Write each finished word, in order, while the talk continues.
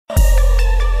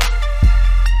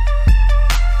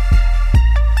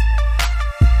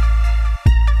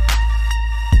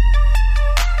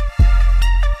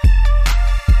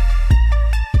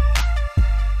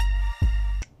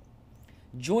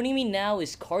now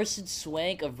is Carson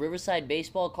Swank of Riverside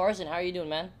Baseball. Carson, how are you doing,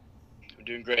 man? I'm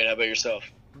doing great. How about yourself?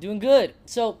 Doing good.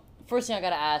 So, first thing I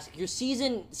gotta ask, your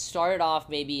season started off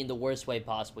maybe in the worst way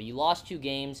possible. You lost 2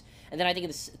 games, and then I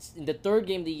think in the third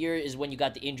game of the year is when you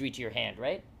got the injury to your hand,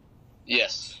 right?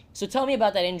 Yes. So tell me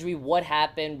about that injury. What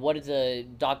happened? What did the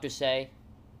doctor say?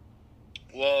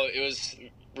 Well, it was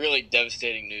really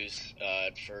devastating news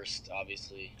at first,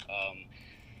 obviously.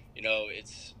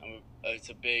 It's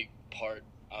a big part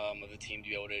of the team to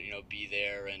be able to be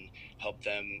there and help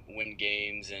them win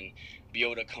games and be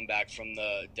able to come back from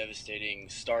the devastating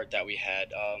start that we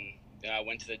had. I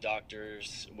went to the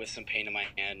doctors with some pain in my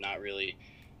hand, not really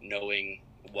knowing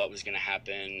what was going to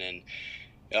happen, and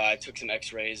I took some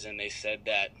X-rays, and they said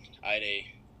that I had a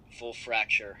full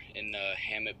fracture in the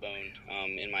hamate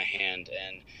bone in my hand,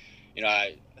 and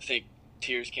I think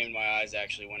tears came to my eyes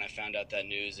actually when I found out that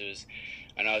news.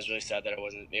 And I was really sad that I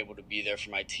wasn't able to be there for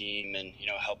my team and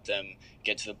help them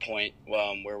get to the point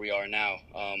where we are now.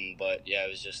 But yeah, it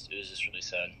was just really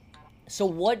sad. So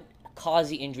what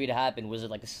caused the injury to happen? Was it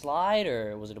like a slide,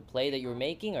 or was it a play that you were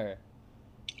making, or?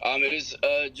 It was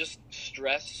just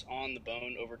stress on the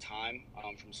bone over time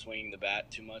from swinging the bat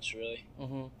too much, really.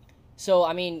 Mm-hmm. So,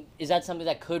 I mean, is that something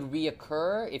that could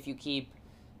reoccur if you keep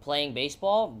playing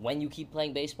baseball, when you keep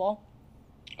playing baseball?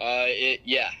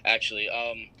 Yeah, actually.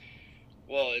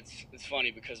 Well, it's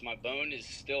funny because my bone is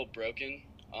still broken.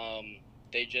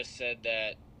 They just said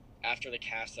that after the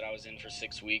cast that I was in for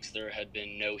 6 weeks, there had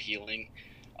been no healing.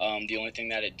 The only thing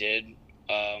that it did,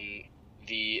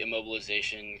 the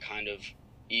immobilization kind of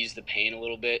eased the pain a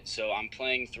little bit. So I'm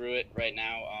playing through it right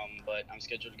now, but I'm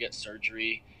scheduled to get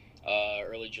surgery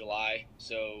early July.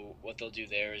 So what they'll do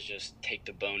there is just take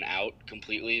the bone out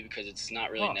completely because it's not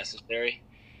really necessary.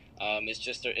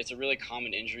 It's a really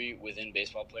common injury within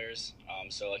baseball players.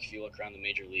 So like if you look around the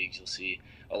major leagues, you'll see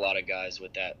a lot of guys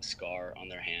with that scar on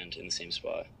their hand in the same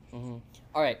spot. Mm-hmm.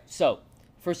 All right, so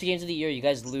first 2 games of the year, you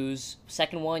guys lose.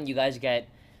 Second one, you guys get.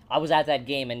 I was at that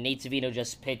game, and Nate Savino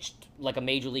just pitched like a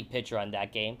major league pitcher on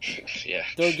that game. Yeah.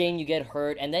 Third game, you get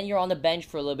hurt, and then you're on the bench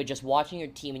for a little bit, just watching your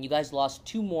team, and you guys lost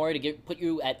 2 more to put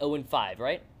you at 0-5,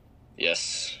 right?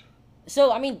 Yes.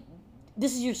 So I mean,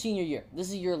 this is your senior year. This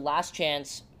is your last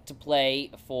chance to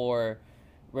play for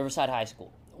Riverside High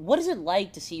School. What is it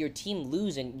like to see your team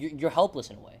lose and you're helpless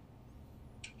in a way?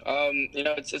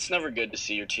 It's never good to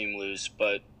see your team lose,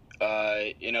 but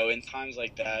in times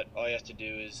like that, all you have to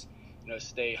do is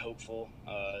stay hopeful,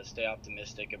 stay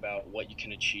optimistic about what you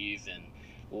can achieve, and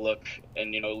look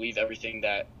and leave everything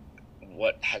that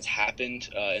what has happened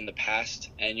in the past,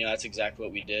 and that's exactly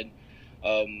what we did.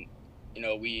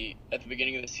 We at the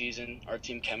beginning of the season, our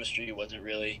team chemistry wasn't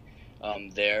really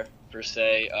there per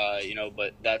se,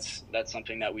 but that's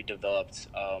something that we developed,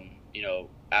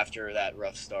 after that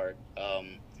rough start.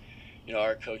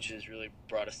 Our coaches really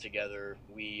brought us together.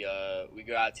 We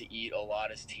go out to eat a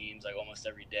lot as teams, like almost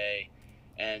every day,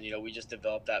 and we just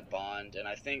developed that bond. And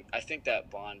I think that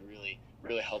bond really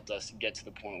helped us get to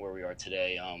the point where we are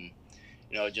today.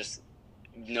 Just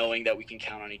knowing that we can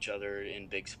count on each other in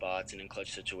big spots and in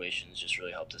clutch situations just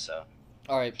really helped us out.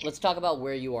 All right, let's talk about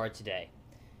where you are today.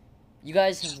 You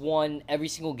guys have won every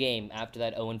single game after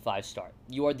that 0-5 start.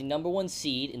 You are the number 1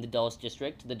 seed in the Dulles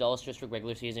District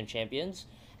regular season champions,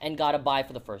 and got a bye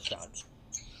for the first round.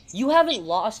 You haven't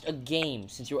lost a game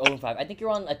since you were 0-5. I think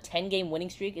you're on a 10-game winning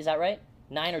streak. Is that right?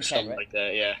 9 or 10, Something right? like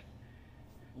that, yeah.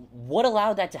 What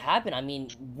allowed that to happen? I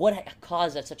mean, what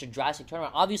caused that such a drastic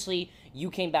turnaround? Obviously, you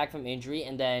came back from injury,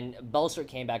 and then Belser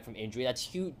came back from injury. That's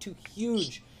two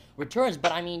huge returns.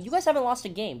 But, I mean, you guys haven't lost a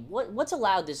game. What's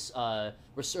allowed this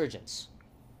resurgence?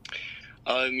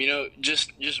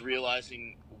 Just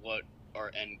realizing what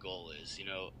our end goal is.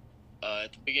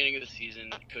 At the beginning of the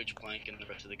season, Coach Plank and the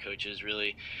rest of the coaches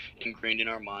really ingrained in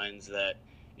our minds that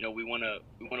we want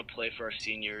to play for our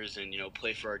seniors and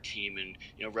play for our team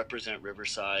and represent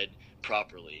Riverside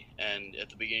properly. And at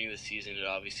the beginning of the season, it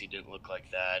obviously didn't look like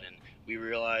that, and we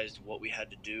realized what we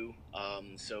had to do.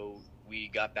 So we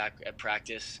got back at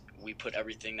practice. We put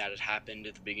everything that had happened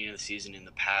at the beginning of the season in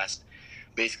the past,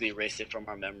 basically erased it from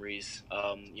our memories.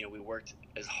 We worked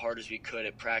as hard as we could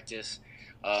at practice.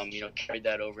 Carried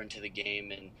that over into the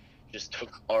game and just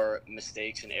took our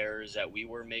mistakes and errors that we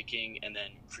were making and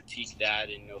then critiqued that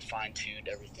and fine-tuned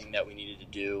everything that we needed to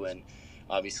do, and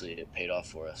obviously it paid off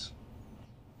for us.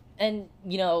 And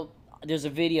there's a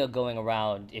video going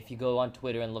around. If you go on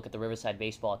Twitter and look at the Riverside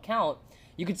Baseball account,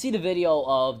 you can see the video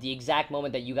of the exact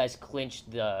moment that you guys clinched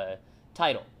the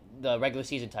title, the regular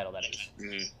season title, that is.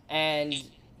 Mm-hmm. And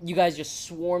you guys just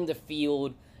swarmed the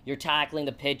field. You're tackling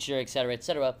the pitcher, etc.,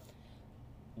 etc.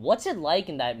 What's it like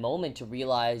in that moment to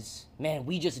realize, man,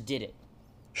 we just did it?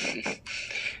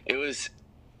 It was.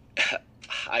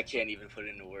 I can't even put it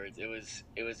into words. It was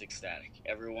ecstatic.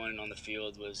 Everyone on the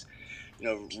field was,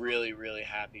 really really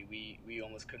happy. We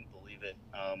almost couldn't believe it.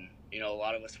 A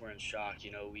lot of us were in shock.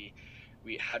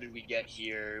 We how did we get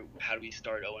here? How did we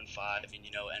start 0-5 and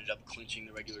ended up clinching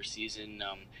the regular season?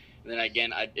 And then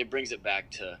again, it brings it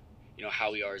back to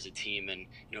how we are as a team and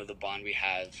the bond we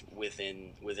have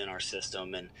within our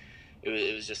system, and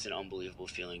it was just an unbelievable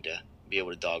feeling to be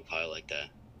able to dogpile like that.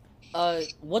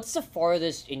 What's the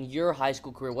farthest in your high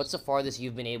school career? What's the farthest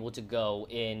you've been able to go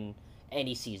in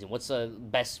any season? What's the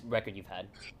best record you've had?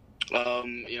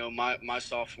 My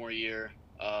sophomore year,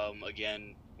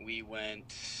 again, we went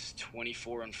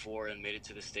 24-4 and made it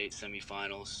to the state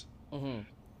semifinals. Mm-hmm.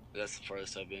 That's the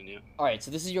farthest I've been. Yeah. All right,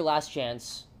 so this is your last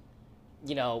chance.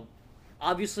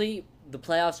 Obviously the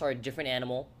playoffs are a different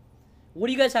animal. What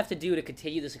do you guys have to do to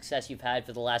continue the success you've had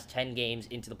for the last 10 games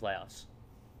into the playoffs?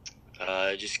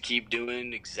 Just keep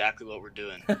doing exactly what we're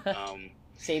doing.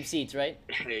 Same seats, right?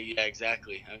 Yeah,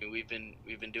 exactly. I mean, we've been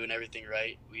doing everything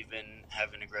right. We've been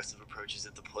having aggressive approaches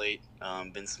at the plate,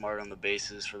 been smart on the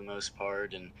bases for the most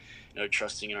part, and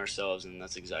trusting in ourselves, and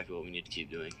that's exactly what we need to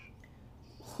keep doing.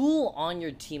 Who on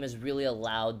your team has really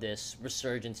allowed this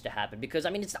resurgence to happen? Because,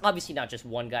 I mean, it's obviously not just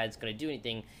one guy that's going to do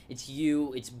anything. It's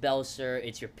you, it's Belser,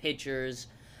 it's your pitchers.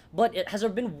 But has there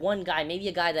been one guy, maybe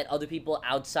a guy that other people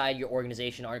outside your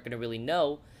organization aren't going to really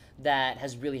know, that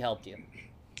has really helped you?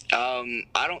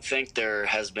 I don't think there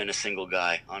has been a single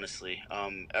guy, honestly.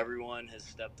 Everyone has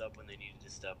stepped up when they needed to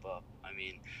step up. I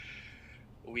mean,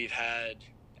 we've had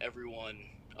everyone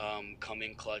come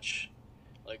in clutch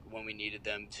like when we needed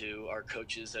them to. Our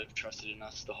coaches have trusted in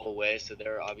us the whole way, so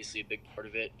they're obviously a big part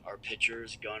of it. Our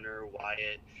pitchers, Gunnar,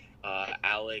 Wyatt,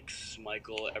 Alex,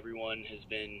 Michael, everyone has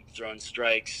been throwing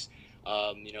strikes,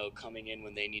 coming in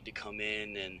when they need to come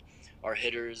in. And our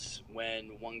hitters,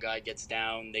 when one guy gets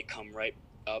down, they come right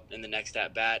up in the next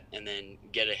at-bat and then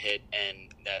get a hit, and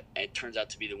that it turns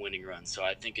out to be the winning run. So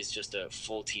I think it's just a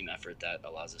full team effort that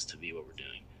allows us to be what we're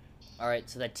doing. All right,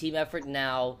 so that team effort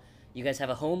now. You guys have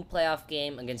a home playoff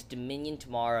game against Dominion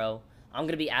tomorrow. I'm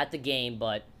going to be at the game,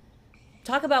 but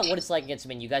talk about what it's like against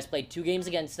Dominion. You guys played 2 games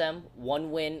against them,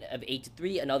 one win of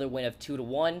 8-3, another win of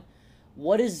 2-1.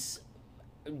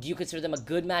 Do you consider them a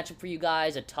good matchup for you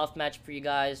guys, a tough matchup for you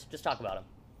guys? Just talk about them.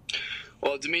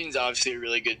 Well, Dominion's obviously a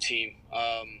really good team.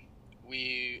 Every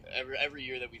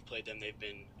year that we've played them, they've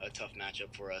been a tough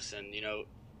matchup for us, and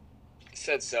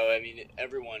said so. I mean,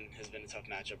 everyone has been a tough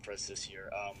matchup for us this year.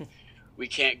 We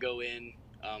can't go in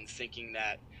thinking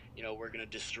that we're going to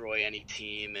destroy any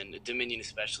team, and Dominion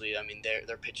especially. I mean,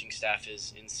 their pitching staff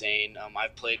is insane.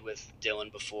 I've played with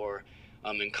Dylan before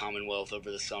in Commonwealth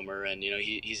over the summer, and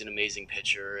he's an amazing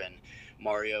pitcher, and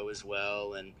Mario as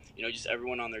well, and just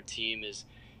everyone on their team is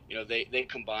they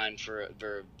combine for a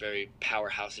very, very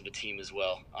powerhouse of a team as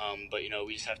well. But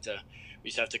we just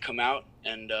have to come out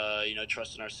and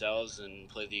trust in ourselves and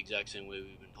play the exact same way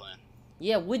we've been playing.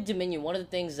 Yeah, with Dominion, one of the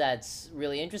things that's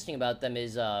really interesting about them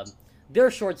is their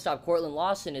shortstop, Cortland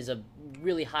Lawson, is a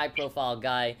really high-profile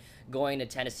guy going to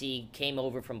Tennessee, came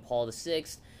over from Paul VI.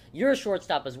 You're a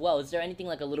shortstop as well. Is there anything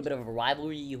like a little bit of a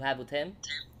rivalry you have with him?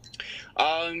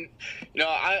 I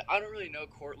don't really know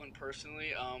Cortland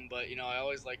personally, but I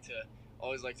always like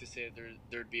to say that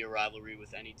there'd be a rivalry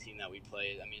with any team that we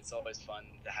play. I mean, it's always fun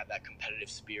to have that competitive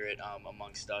spirit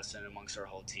amongst us and amongst our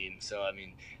whole team. So, I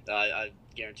mean, I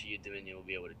guarantee you Dominion will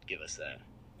be able to give us that.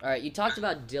 All right, you talked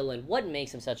about Dylan. What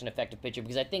makes him such an effective pitcher?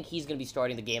 Because I think he's going to be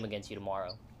starting the game against you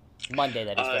tomorrow. Monday,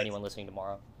 that is, for anyone listening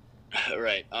tomorrow.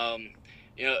 Right.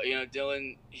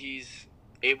 Dylan, he's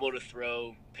able to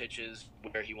throw pitches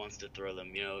where he wants to throw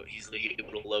them. He's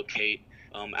able to locate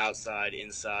outside,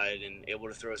 inside, and able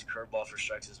to throw his curveball for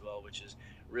strikes as well, which is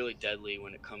really deadly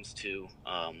when it comes to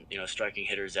striking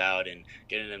hitters out and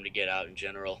getting them to get out in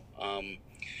general.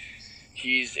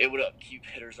 He's able to keep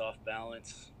hitters off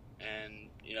balance and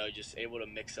just able to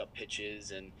mix up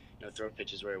pitches and throw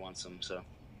pitches where he wants them. So.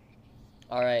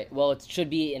 All right. Well, it should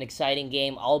be an exciting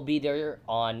game. I'll be there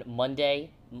on Monday,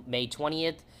 May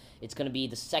 20th. It's going to be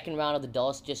the second round of the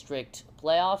Dulles District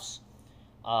playoffs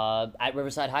at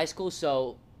Riverside High School.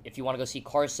 So if you want to go see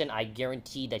Carson, I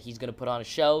guarantee that he's going to put on a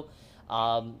show.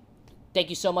 Thank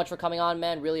you so much for coming on,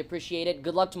 man. Really appreciate it.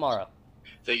 Good luck tomorrow.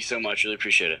 Thank you so much. Really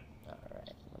appreciate it. All right.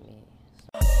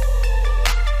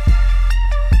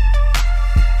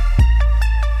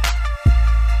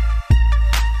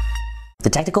 The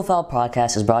Technical Foul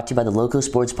podcast is brought to you by the Loco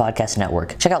Sports Podcast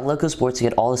Network. Check out Loco Sports to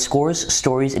get all the scores,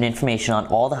 stories, and information on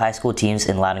all the high school teams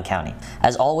in Loudoun County.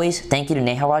 As always, thank you to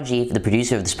Neha Rajiv, the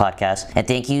producer of this podcast, and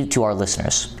thank you to our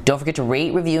listeners. Don't forget to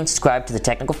rate, review, and subscribe to the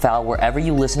Technical Foul wherever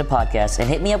you listen to podcasts, and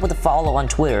hit me up with a follow on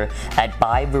Twitter at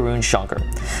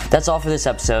 @ByVarunShankar. That's all for this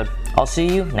episode. I'll see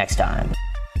you next time.